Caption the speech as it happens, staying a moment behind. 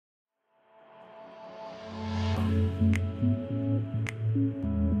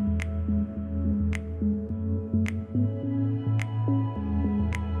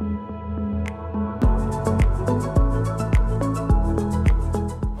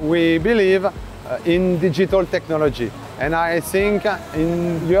we believe in digital technology. And I think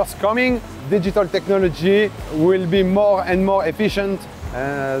in years coming, digital technology will be more and more efficient.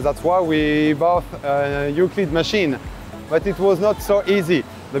 That's why we bought a Euclid machine. But it was not so easy.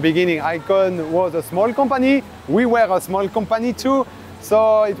 The beginning, Highcon was a small company. We were a small company too.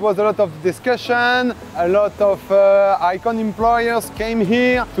 So it was a lot of discussion. A lot of Highcon employers came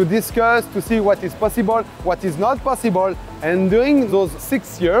here to discuss, to see what is possible, what is not possible. And during those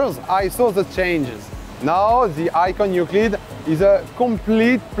 6 years, I saw the changes. Now the Highcon Euclid is a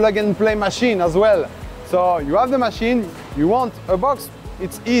complete plug-and-play machine as well. So you have the machine, you want a box,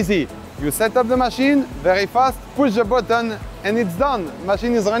 it's easy. You set up the machine very fast, push the button, and it's done. The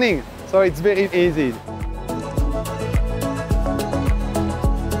machine is running, so it's very easy.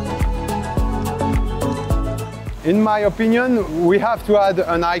 In my opinion, we have to add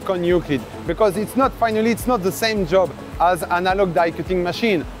an Highcon Euclid because it's not the same job as analog die cutting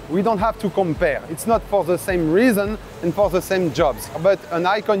machine. We don't have to compare. It's not for the same reason and for the same jobs. But an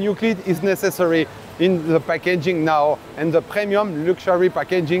Highcon Euclid is necessary in the packaging now and the premium luxury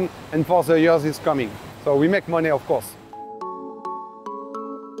packaging and for the years is coming. So we make money, of course.